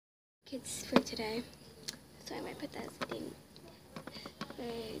kids for today. So I might put that as a ding.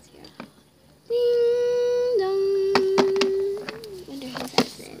 Right here. Ding dong. Wonder who that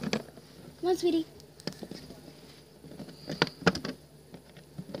is. Come on, sweetie.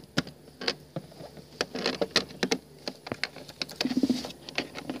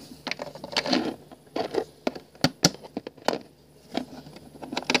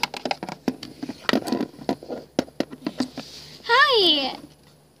 Hi.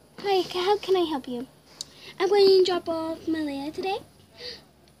 Hi, how can I help you? I'm going to drop off Malaya today.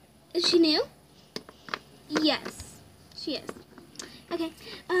 Is she new? Yes, she is. Okay,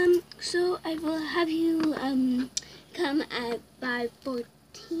 so I will have you, come at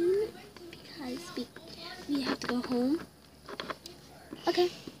 5:14 because we have to go home. Okay,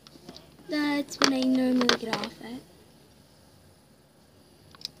 that's when I normally get off at.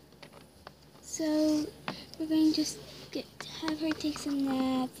 So, we're going to just have her take some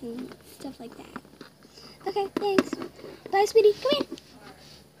naps and stuff like that. Okay, thanks. Bye, sweetie. Come here.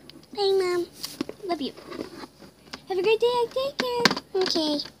 Bye, Mom. Love you. Have a great day. Take care.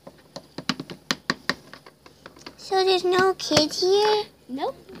 Okay. So there's no kids here?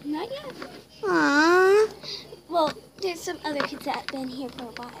 Nope, not yet. Aww. Well, there's some other kids that have been here for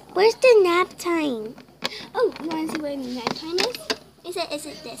a while. Where's the nap time? Oh, you want to see where the night time is? Is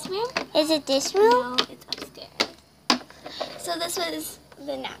it this room? Is it this room? No, it's upstairs. So this was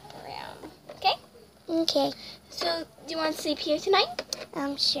the nap room. Okay? Okay. So do you want to sleep here tonight?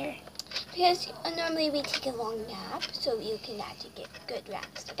 Sure. Because normally we take a long nap, so you can actually get good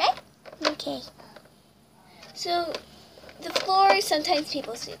rest, okay? Okay. So the floor, sometimes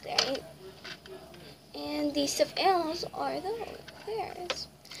people sleep there, right? And these stuffed animals are theirs.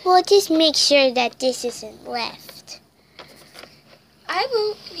 Well, just make sure that this isn't left. I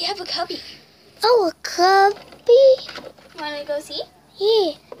will. We have a cubby. Oh, a cubby? Want to go see?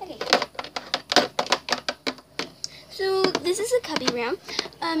 Yeah. Okay. So this is a cubby room.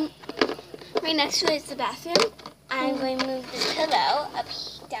 Right next to it is the bathroom. I'm going to move this pillow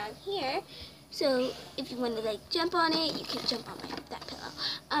down here. So if you want to jump on it, you can jump on that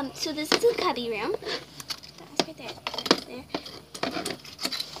pillow. So this is a cubby room. That's right there. That's there.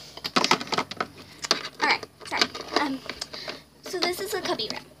 All right. Sorry. So this is a cubby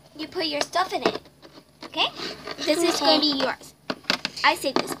room. You put your stuff in it. Okay? This is going to be yours. I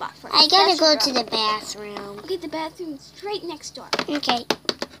saved this spot for you. I gotta go to the bathroom. Okay, the bathroom's right next door. Okay.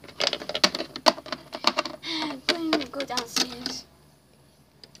 I'm going to go downstairs.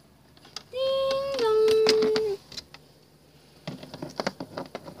 Ding dong.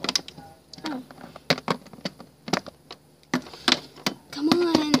 Oh. Come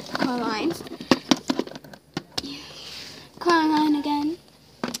on, Caroline. Caroline again.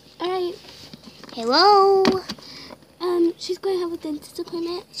 Alright. Hello. She's going to have a dentist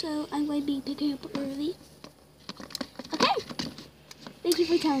appointment, so I'm going to be picking her up early. Okay. Thank you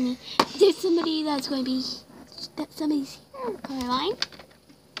for telling me. There's somebody that's going to be, somebody's here, Caroline.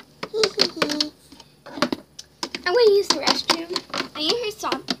 I'm going to use the restroom. I hear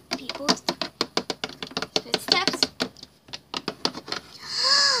some people's footsteps.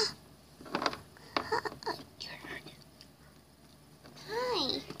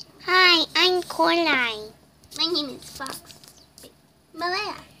 Hi. Hi, I'm Coraline. My name is Fox.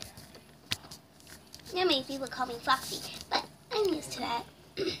 Malaya. Now many people call me Foxy, but I'm used to that.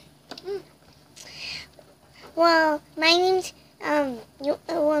 Well, my name's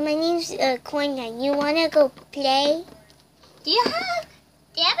Coraline. You wanna go play? Do you have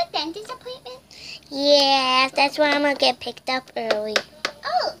a dentist appointment? Yeah, that's why I'm gonna get picked up early.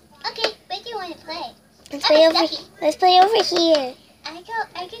 Oh, okay. Where do you want to play? Let's play over here.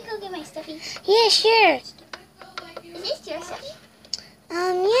 I can go get my stuffy. Yeah, sure. Is this your stuffy?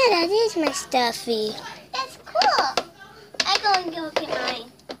 Yeah, that is my stuffy. That's cool. I go and go get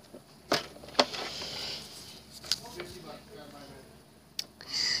mine.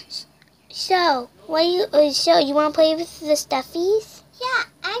 So, you want to play with the stuffies? Yeah,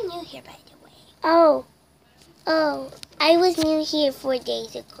 I'm new here, by the way. Oh, I was new here 4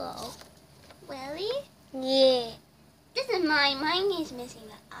 days ago. Really? Yeah. This is mine. Mine is missing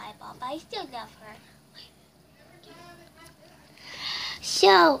an eyeball, but I still love her.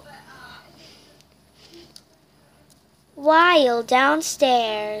 So, while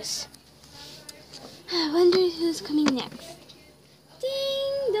downstairs. I wonder who's coming next.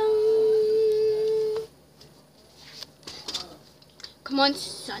 Ding dong. Come on,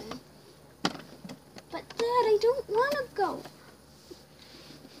 son. But Dad, I don't want to go.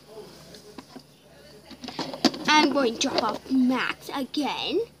 I'm going to drop off Max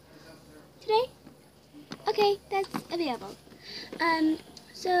again. Today? Okay, that's available.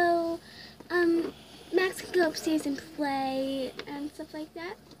 So go upstairs and play and stuff like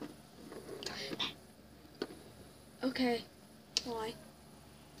that? Okay. Why?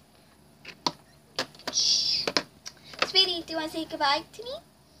 Shh. Sweetie, do you want to say goodbye to me?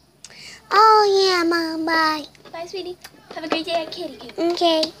 Oh, yeah, Mom. Bye. Bye, sweetie. Have a great day at Kitty Coop.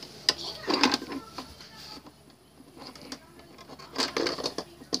 Okay.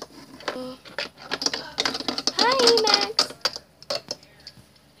 Hi, Max.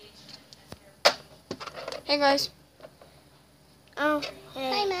 Hey, guys. Oh, Hi,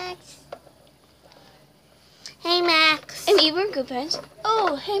 hey. Max. Hey, Max. And we were good friends.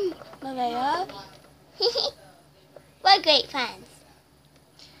 Oh, hey, Malaya. What great friends.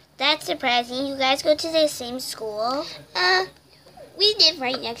 That's surprising. You guys go to the same school? We live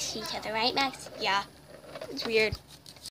right next to each other, right, Max? Yeah. It's weird.